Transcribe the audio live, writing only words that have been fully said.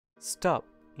Stop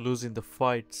losing the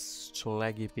fights to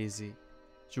laggy PC.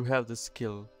 You have the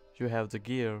skill, you have the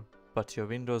gear, but your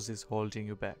Windows is holding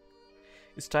you back.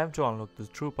 It's time to unlock the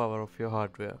true power of your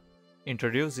hardware.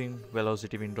 Introducing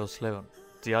Velocity Windows 11,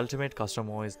 the ultimate custom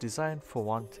OS designed for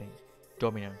one thing: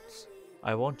 dominance.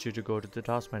 I want you to go to the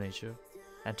task manager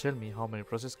and tell me how many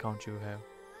process count you have.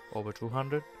 Over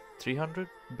 200? 300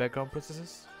 background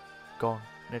processes? Gone.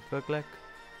 Network lag?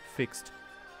 Fixed.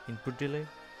 Input delay?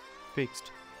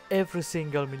 Fixed. Every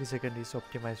single millisecond is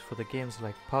optimized for the games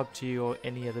like PUBG or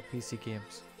any other PC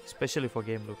games, especially for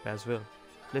GameLoop as well.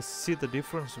 Let's see the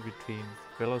difference between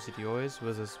Velocity OS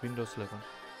versus Windows 11.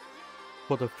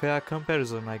 For the fair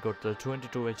comparison, I got the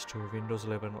 22H2 Windows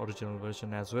 11 original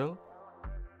version as well.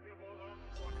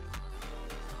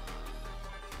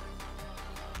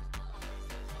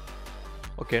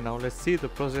 Okay, now let's see the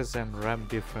process and RAM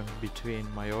difference between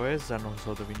my OS and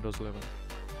also the Windows 11.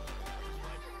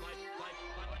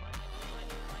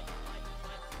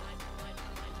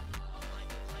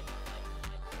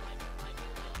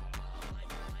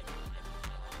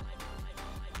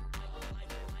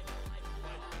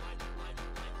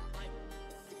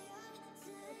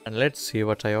 And let's see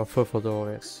what I offer for the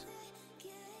OS.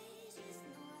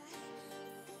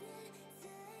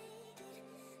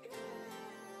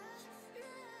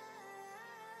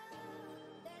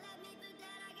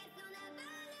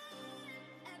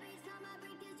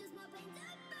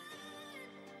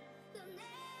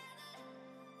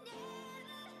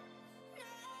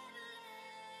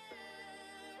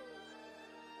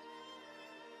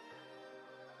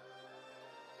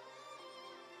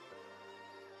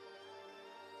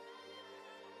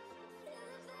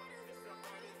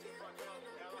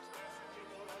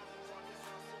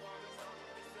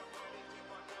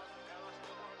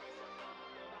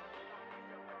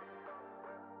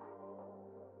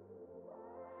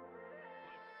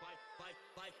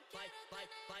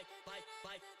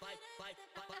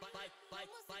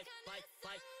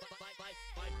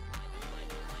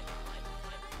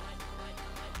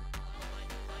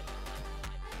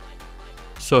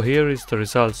 So here is the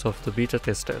results of the beta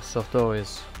testers of the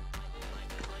OS.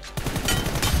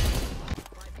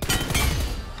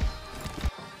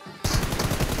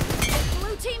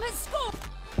 Blue team has scored.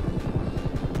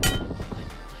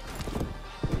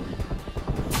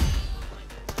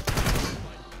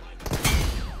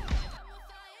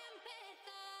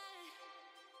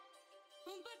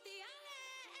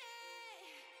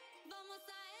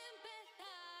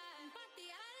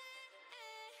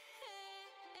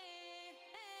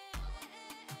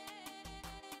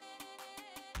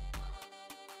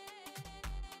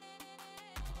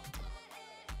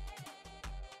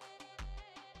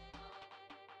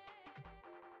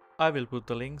 I will put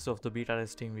the links of the beta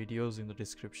testing videos in the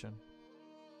description.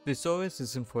 This OS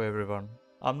isn't for everyone.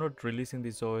 I'm not releasing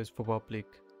this OS for public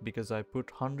because I put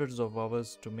hundreds of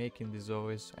hours to making this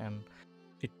OS and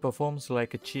it performs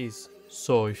like a cheese.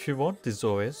 So if you want this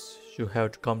OS, you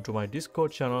have to come to my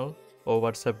Discord channel or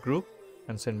WhatsApp group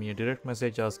and send me a direct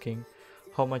message asking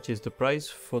how much is the price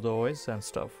for the OS and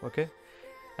stuff, okay?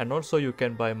 And also you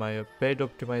can buy my paid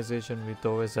optimization with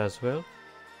OS as well.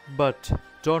 But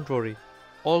don't worry.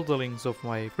 All the links of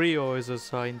my free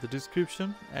OSs are in the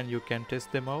description and you can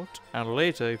test them out, and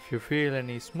later if you feel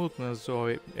any smoothness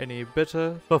or any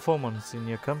better performance in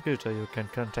your computer, you can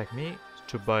contact me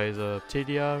to buy the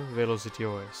TDR Velocity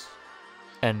OS.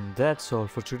 And that's all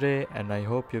for today, and I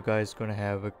hope you guys gonna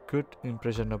have a good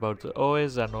impression about the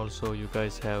OS and also you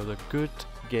guys have the good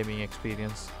gaming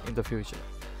experience in the future.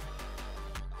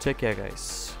 Take care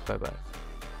guys, bye bye.